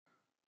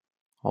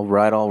All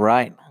right, all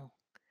right.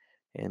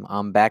 And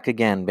I'm back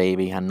again,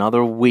 baby.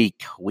 Another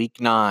week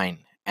 9,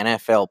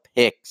 NFL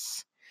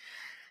picks.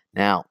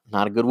 Now,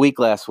 not a good week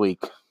last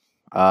week.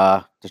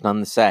 There's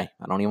nothing to say.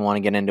 I don't even want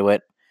to get into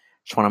it.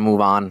 Just want to move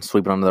on,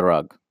 sweep it under the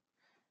rug.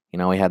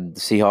 We had the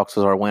Seahawks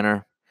was our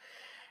winner.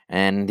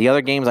 And the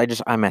other games,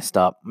 I messed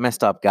up.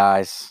 Messed up,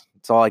 guys.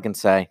 That's all I can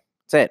say.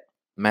 That's it.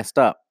 Messed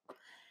up.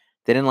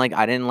 I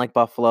didn't like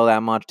Buffalo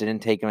that much.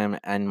 Didn't take them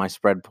in my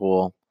spread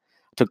pool.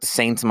 I took the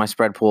Saints in my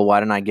spread pool. Why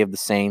didn't I give the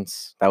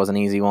Saints? That was an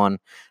easy one.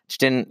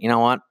 Just didn't, you know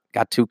what?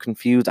 Got too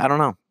confused. I don't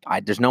know.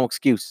 There's no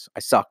excuse. I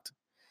sucked.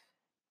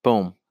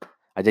 Boom.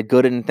 I did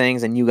good in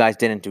things, and you guys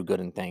didn't do good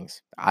in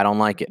things. I don't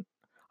like it.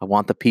 I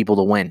want the people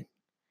to win.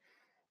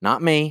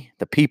 Not me,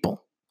 the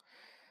people.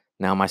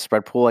 Now, my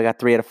spread pool, I got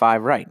 3 out of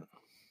 5 right.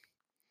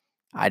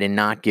 I did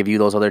not give you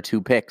those other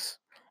 2 picks,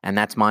 and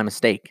that's my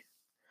mistake.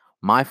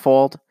 My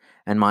fault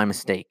and my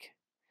mistake.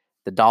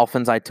 The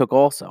Dolphins I took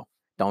also.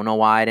 Don't know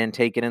why I didn't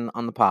take it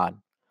on the pod.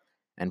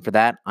 And for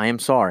that, I am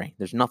sorry.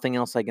 There's nothing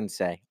else I can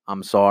say.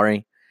 I'm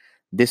sorry.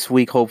 This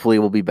week, hopefully,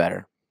 will be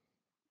better.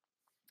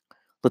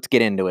 Let's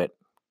get into it.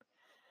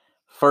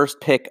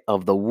 First pick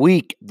of the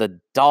week, the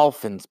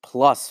Dolphins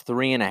plus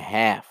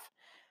 3.5.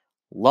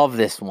 Love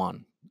this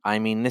one. I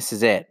mean, this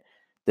is it.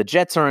 The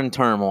Jets are in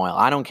turmoil.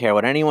 I don't care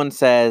what anyone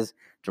says.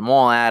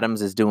 Jamal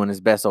Adams is doing his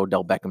best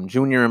Odell Beckham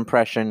Jr.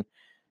 impression.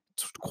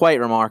 It's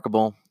quite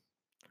remarkable.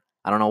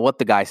 I don't know what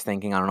the guy's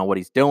thinking. I don't know what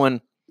he's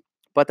doing,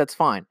 but that's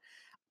fine.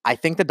 I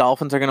think the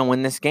Dolphins are going to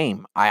win this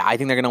game. I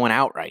think they're going to win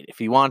outright.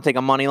 If you want to take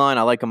a money line,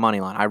 I like a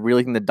money line. I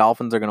really think the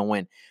Dolphins are going to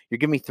win. You're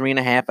giving me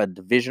 3.5, a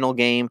divisional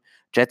game.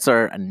 Jets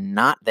are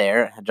not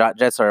there.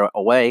 Jets are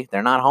away.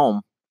 They're not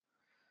home.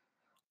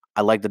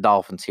 I like the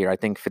Dolphins here. I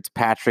think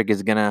Fitzpatrick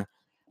is going to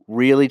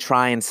really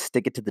try and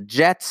stick it to the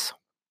Jets.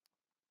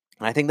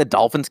 And I think the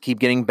Dolphins keep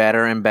getting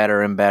better and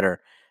better and better,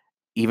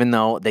 even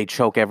though they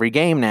choke every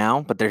game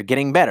now, but they're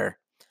getting better.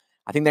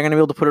 I think they're going to be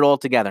able to put it all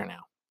together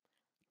now.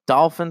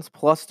 Dolphins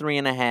plus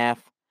 3.5.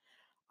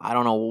 I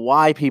don't know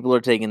why people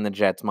are taking the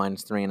Jets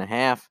minus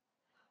 3.5.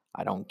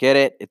 I don't get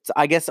it.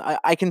 I guess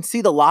I can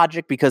see the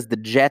logic because the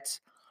Jets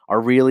are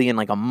really in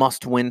like a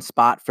must-win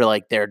spot for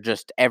like they're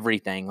just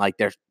everything. Like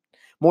they're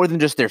more than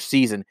just their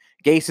season.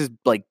 Gase is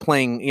like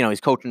playing,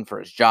 he's coaching for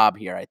his job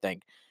here, I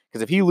think.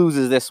 Because if he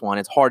loses this one,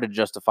 it's hard to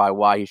justify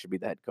why he should be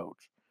the head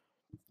coach.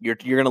 You're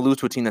going to lose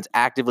to a team that's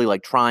actively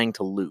like trying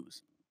to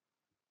lose.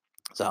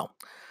 So,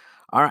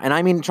 all right, and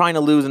I mean trying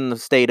to lose in the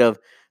state of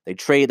they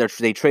trade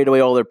away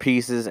all their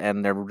pieces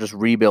and they're just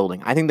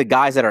rebuilding. I think the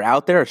guys that are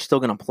out there are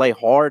still going to play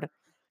hard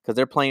because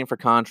they're playing for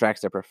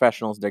contracts. They're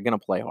professionals. They're going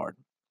to play hard.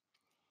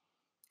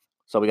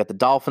 So we got the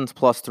Dolphins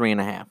plus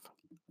 3.5.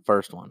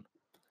 First one.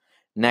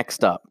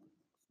 Next up,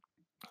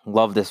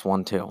 love this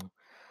one too.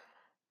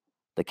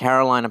 The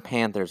Carolina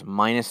Panthers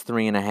minus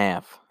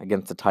 3.5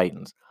 against the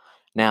Titans.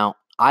 Now,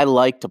 I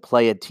like to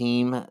play a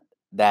team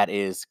that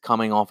is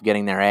coming off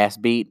getting their ass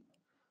beat.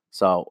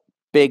 So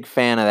big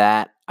fan of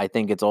that. I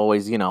think it's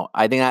always,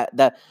 I think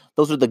that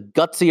those are the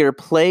gutsier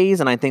plays,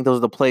 and I think those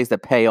are the plays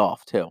that pay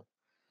off too.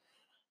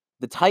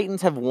 The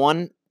Titans have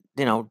won,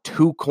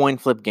 2 coin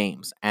flip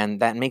games, and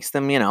that makes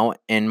them,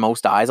 in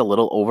most eyes, a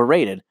little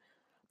overrated.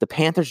 The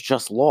Panthers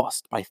just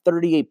lost by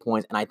 38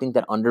 points, and I think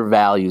that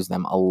undervalues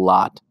them a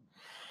lot.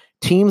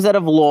 Teams that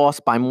have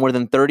lost by more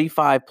than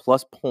 35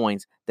 plus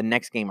points the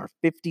next game are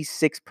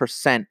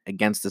 56%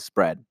 against the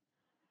spread.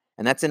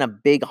 And that's in a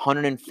big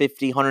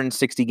 150,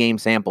 160 game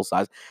sample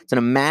size. It's in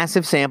a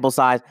massive sample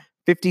size,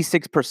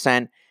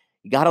 56%.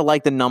 You got to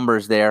like the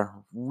numbers there.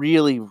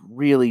 Really,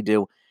 really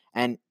do.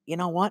 And you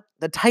know what?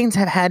 The Titans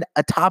have had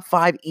a top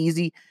 5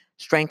 easy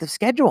strength of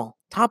schedule.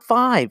 Top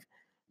 5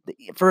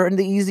 for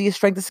the easiest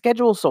strength of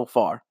schedule so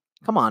far.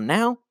 Come on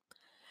now.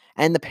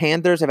 And the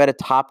Panthers have had a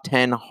top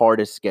 10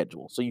 hardest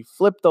schedule. So you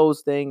flip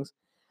those things.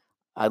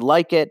 I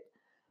like it.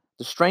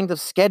 The strength of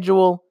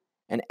schedule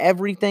and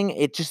everything,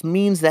 it just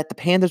means that the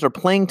Panthers are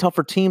playing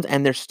tougher teams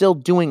and they're still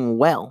doing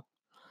well.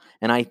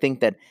 And I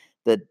think that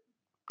the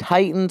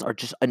Titans are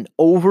just an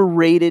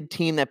overrated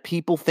team that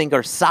people think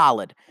are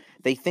solid.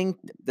 They think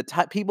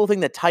people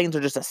think that Titans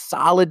are just a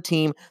solid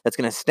team that's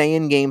going to stay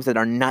in games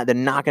they're not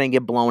going to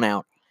get blown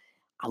out.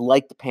 I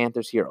like the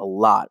Panthers here a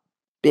lot.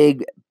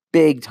 Big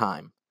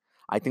time.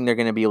 I think they're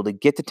going to be able to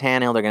get to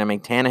Tannehill. They're going to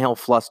make Tannehill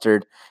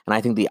flustered. And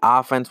I think the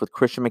offense with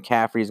Christian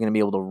McCaffrey is going to be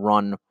able to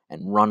run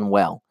and run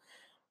well.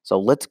 So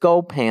let's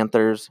go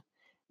Panthers.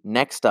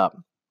 Next up,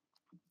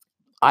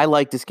 I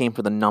like this game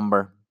for the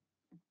number.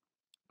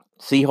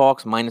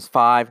 Seahawks minus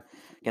 5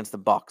 against the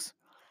Bucs.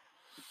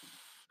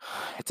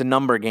 It's a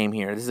number game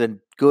here. This is a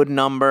good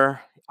number.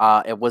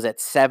 It was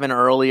at 7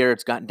 earlier.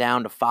 It's gotten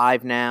down to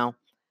 5 now.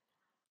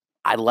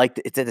 I like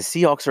it. It's that the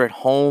Seahawks are at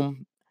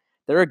home.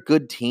 They're a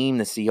good team,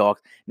 the Seahawks.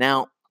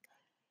 Now,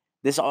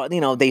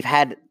 they've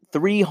had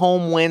 3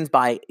 home wins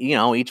by,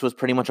 each was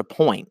pretty much a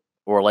point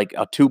or like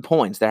 2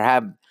 points.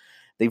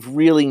 They've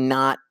really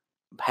not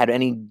had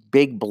any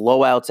big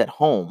blowouts at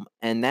home,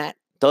 and that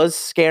does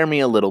scare me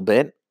a little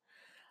bit.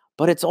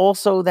 But it's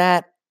also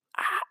that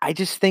I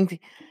just think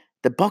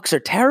the Bucks are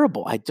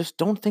terrible. I just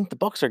don't think the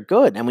Bucks are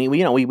good. And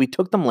we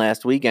took them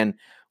last week, and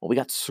we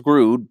got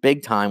screwed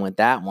big time with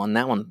that one.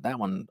 That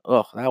one.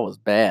 Ugh, that was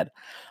bad.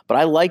 But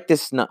I like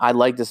this. I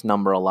like this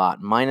number a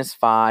lot.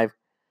 -5.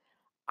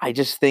 I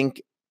just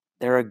think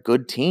they're a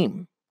good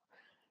team.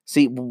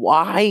 See,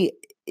 why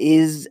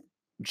is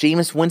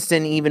Jameis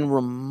Winston even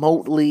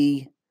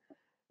remotely?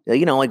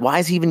 Why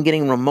is he even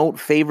getting remote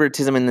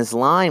favoritism in this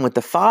line with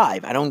the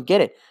 5? I don't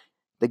get it.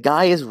 The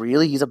guy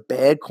he's a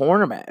bad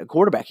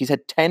quarterback. He's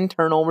had 10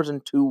 turnovers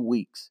in 2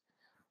 weeks.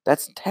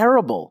 That's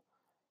terrible.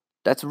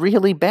 That's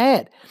really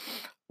bad.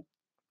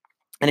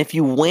 And if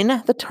you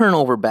win the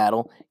turnover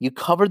battle, you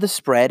cover the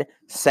spread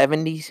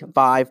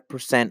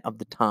 75% of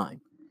the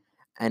time.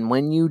 And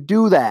when you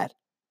do that,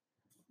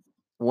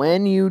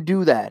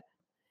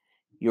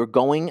 you're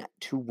going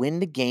to win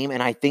the game.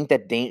 And I think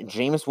that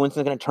Jameis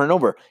Winston is going to turn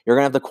over. You're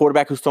going to have the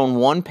quarterback who's thrown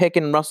 1 pick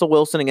in Russell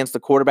Wilson against the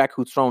quarterback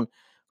who's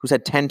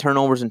had 10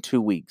 turnovers in 2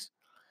 weeks.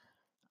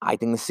 I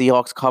think the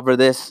Seahawks cover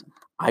this.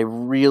 I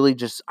really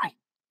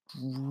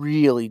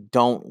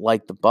don't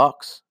like the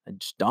Bucks. I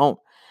just don't.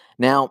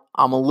 Now,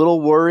 I'm a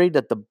little worried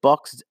that the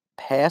Bucks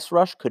pass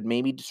rush could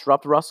maybe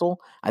disrupt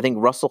Russell. I think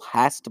Russell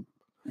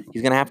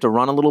he's going to have to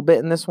run a little bit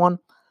in this one.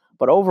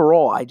 But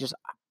overall, I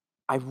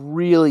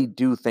really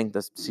do think the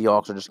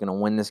Seahawks are just going to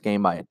win this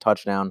game by a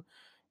touchdown.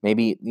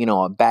 Maybe, we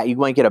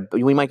might get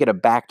a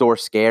backdoor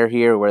scare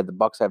here where the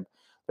Bucks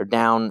they're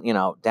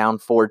down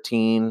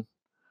 14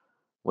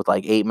 with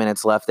like 8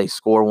 minutes left. They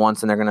score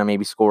once and they're going to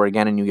maybe score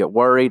again and you get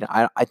worried.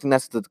 I think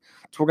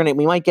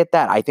we might get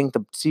that. I think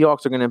the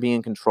Seahawks are going to be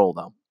in control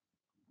though.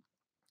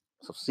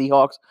 So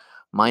Seahawks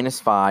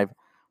 -5,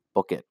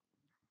 book it.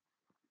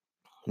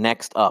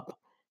 Next up,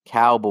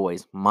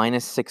 Cowboys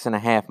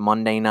 -6.5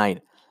 Monday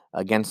night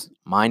against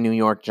my New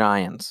York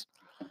Giants.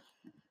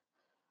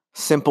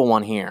 Simple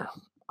one here.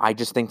 I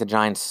just think the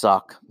Giants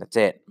suck. That's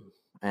it.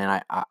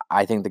 And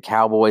I think the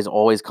Cowboys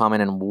always come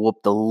in and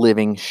whoop the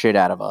living shit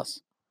out of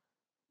us.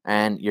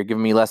 And you're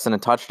giving me less than a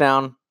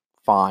touchdown?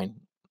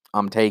 Fine.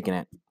 I'm taking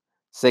it.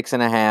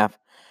 6.5.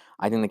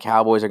 I think the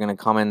Cowboys are going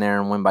to come in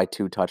there and win by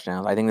 2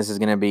 touchdowns. I think this is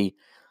going to be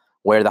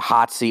where the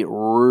hot seat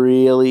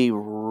really,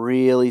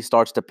 really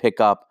starts to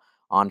pick up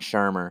on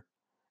Shermer.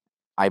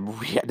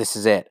 This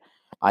is it.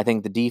 I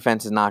think the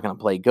defense is not going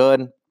to play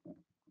good.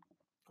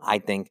 I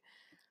think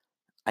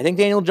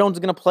Daniel Jones is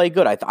going to play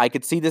good. I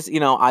could see this.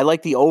 I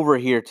like the over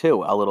here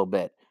too a little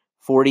bit.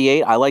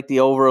 48. I like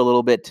the over a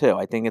little bit too.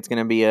 I think it's going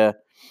to be a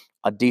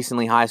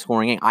decently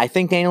high-scoring game. I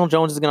think Daniel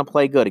Jones is going to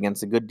play good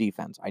against a good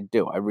defense. I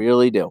do. I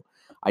really do.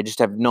 I just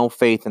have no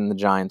faith in the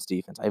Giants'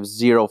 defense. I have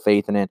zero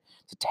faith in it.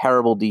 It's a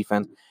terrible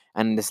defense.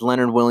 And this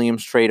Leonard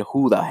Williams trade,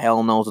 who the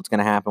hell knows what's going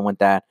to happen with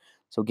that?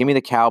 So give me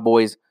the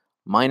Cowboys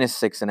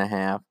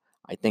 -6.5.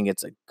 I think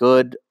it's a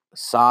good,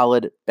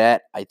 solid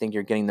bet. I think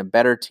you're getting the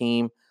better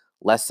team,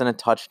 less than a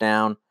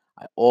touchdown.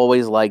 I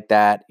always like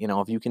that.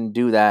 If you can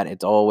do that,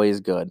 it's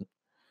always good.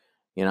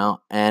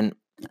 And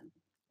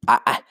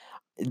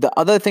the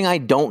other thing I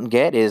don't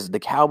get is the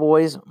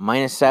Cowboys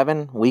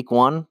 -7 week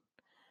 1.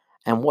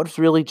 And what's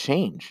really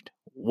changed?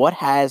 What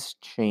has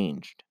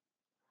changed?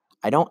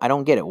 I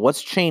don't get it.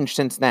 What's changed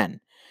since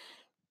then?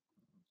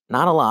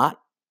 Not a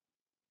lot.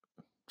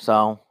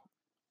 So,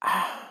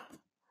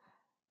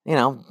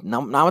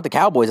 not with the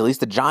Cowboys. At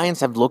least the Giants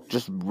have looked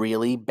just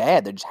really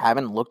bad. They just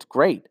haven't looked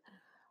great.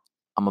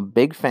 I'm a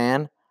big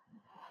fan.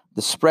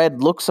 The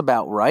spread looks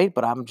about right,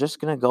 but I'm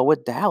just going to go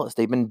with Dallas.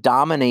 They've been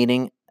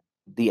dominating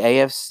the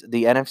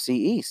NFC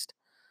East.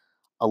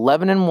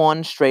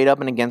 11-1 straight up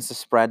and against the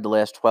spread the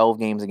last 12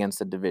 games against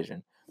the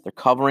division. They're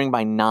covering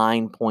by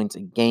 9 points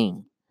a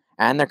game.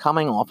 And they're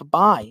coming off a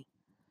bye.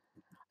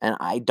 And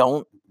I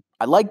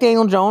like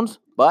Daniel Jones,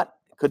 but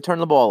could turn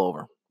the ball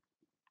over.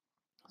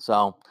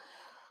 So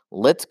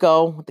let's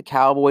go with the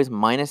Cowboys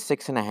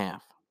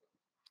 -6.5.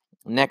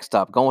 Next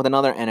up, going with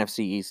another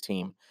NFC East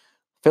team.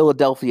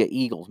 Philadelphia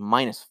Eagles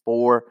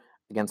 -4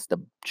 against the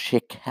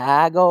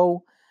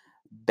Chicago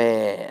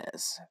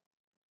Bears.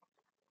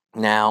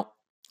 Now,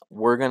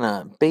 we're going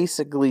to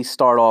basically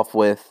start off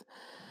with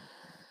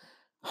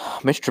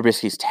Mitch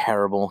Trubisky's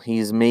terrible.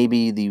 He's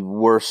maybe the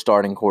worst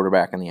starting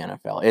quarterback in the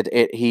NFL.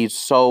 He's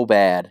so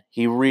bad.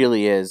 He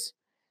really is.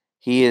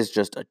 He is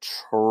just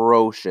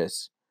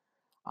atrocious.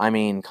 I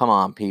mean, come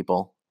on,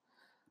 people.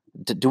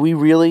 Do we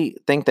really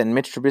think that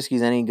Mitch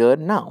Trubisky's any good?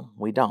 No,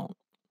 we don't.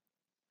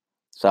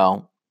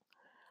 So,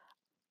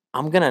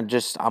 I'm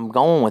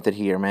going with it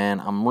here, man.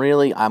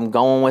 I'm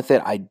going with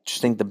it. I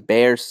just think the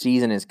Bears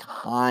season is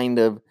kind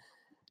of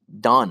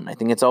done. I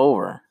think it's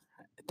over.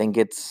 I think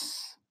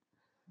it's,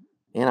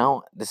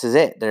 this is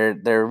it.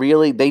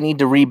 They need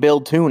to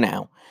rebuild too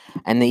now.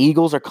 And the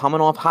Eagles are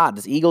coming off hot.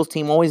 This Eagles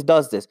team always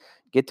does this.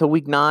 Get to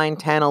week 9,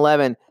 10,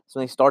 11, so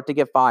they start to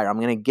get fire. I'm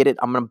going to get it.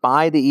 I'm going to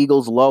buy the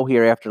Eagles low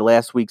here after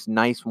last week's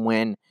nice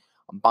win.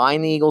 I'm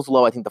buying the Eagles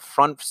low. I think the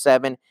front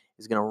 7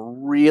 is going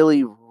to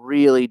really,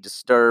 really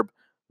disturb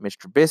Mitch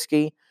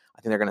Trubisky.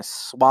 I think they're going to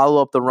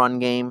swallow up the run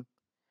game.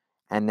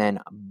 And then,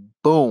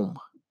 boom,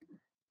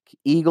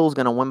 Eagles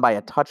going to win by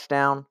a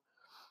touchdown.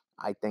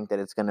 I think that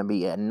it's going to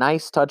be a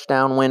nice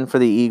touchdown win for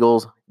the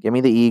Eagles. Give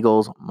me the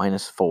Eagles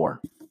 -4.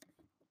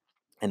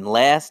 And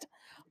last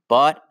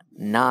but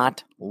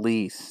not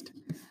least,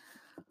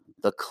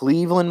 the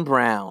Cleveland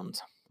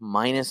Browns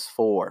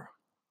 -4.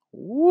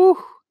 Woo!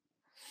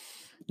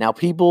 Now,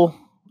 people,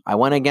 I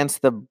went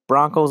against the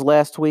Broncos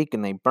last week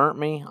and they burnt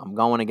me. I'm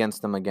going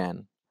against them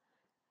again.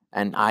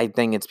 And I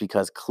think it's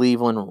because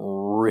Cleveland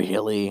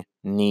really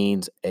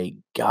needs a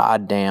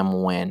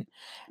goddamn win.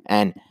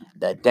 And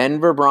the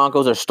Denver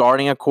Broncos are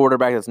starting a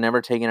quarterback that's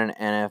never taken an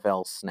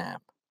NFL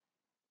snap.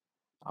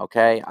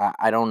 Okay?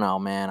 I don't know,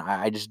 man.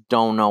 I just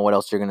don't know what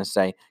else you're going to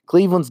say.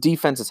 Cleveland's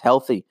defense is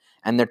healthy,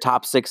 and they're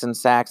top 6 in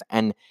sacks,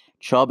 and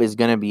Chubb is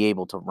going to be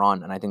able to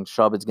run. And I think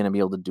Chubb is going to be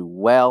able to do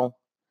well.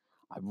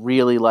 I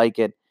really like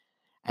it.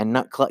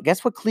 And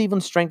guess what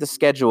Cleveland's strength of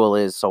schedule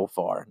is so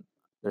far?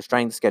 Their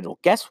strength of schedule.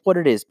 Guess what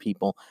it is,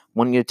 people,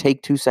 when you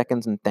take 2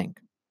 seconds and think.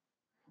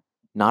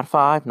 Not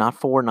 5, not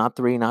 4, not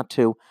 3, not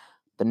 2.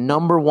 The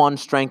number 1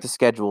 strength of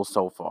schedule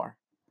so far.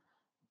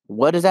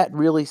 What does that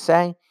really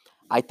say?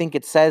 I think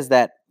it says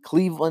that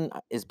Cleveland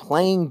is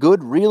playing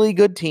good, really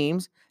good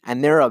teams,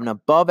 and they're a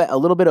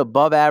little bit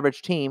above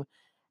average team,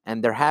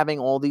 and they're having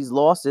all these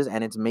losses,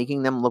 and it's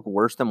making them look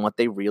worse than what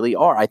they really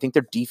are. I think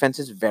their defense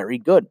is very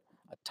good.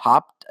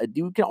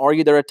 You can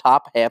argue they're a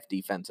top half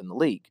defense in the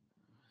league.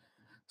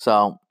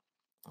 So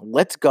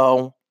let's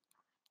go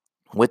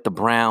with the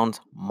Browns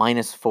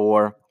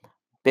 -4.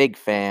 Big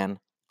fan.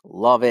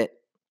 Love it.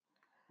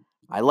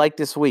 I like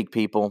this week,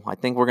 people. I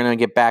think we're going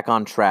to get back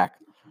on track.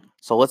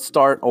 So let's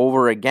start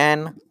over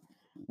again.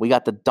 We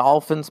got the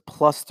Dolphins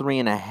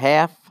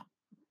 +3.5.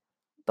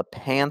 The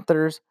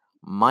Panthers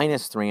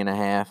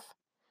 -3.5.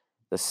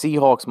 The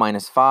Seahawks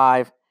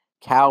 -5.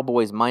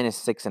 Cowboys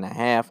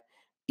 -6.5.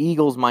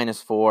 Eagles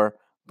 -4.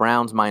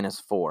 Browns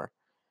 -4.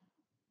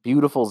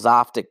 Beautiful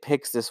Zoftic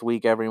picks this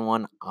week,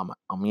 everyone.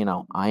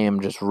 I am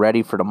just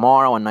ready for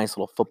tomorrow, a nice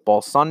little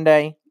football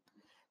Sunday.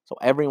 So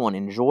everyone,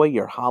 enjoy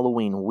your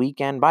Halloween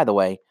weekend. By the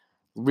way,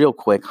 real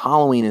quick,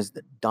 Halloween is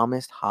the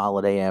dumbest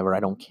holiday ever. I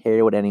don't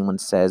care what anyone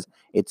says.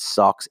 It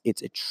sucks.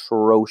 It's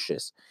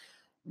atrocious.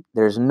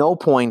 There's no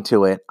point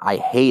to it. I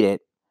hate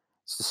it.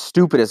 It's the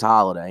stupidest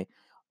holiday.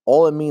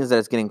 All it means is that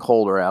it's getting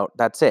colder out.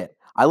 That's it.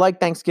 I like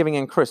Thanksgiving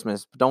and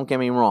Christmas, but don't get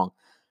me wrong.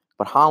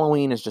 But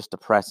Halloween is just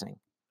depressing.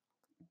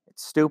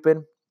 It's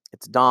stupid,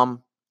 it's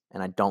dumb,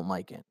 and I don't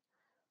like it.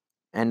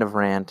 End of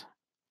rant.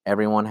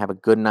 Everyone have a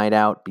good night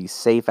out. Be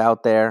safe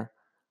out there.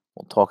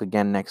 We'll talk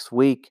again next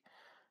week.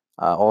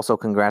 Also,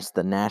 congrats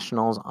to the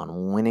Nationals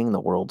on winning the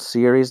World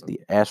Series.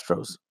 The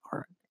Astros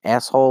are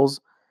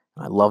assholes,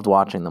 and I loved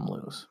watching them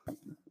lose.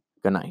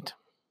 Good night.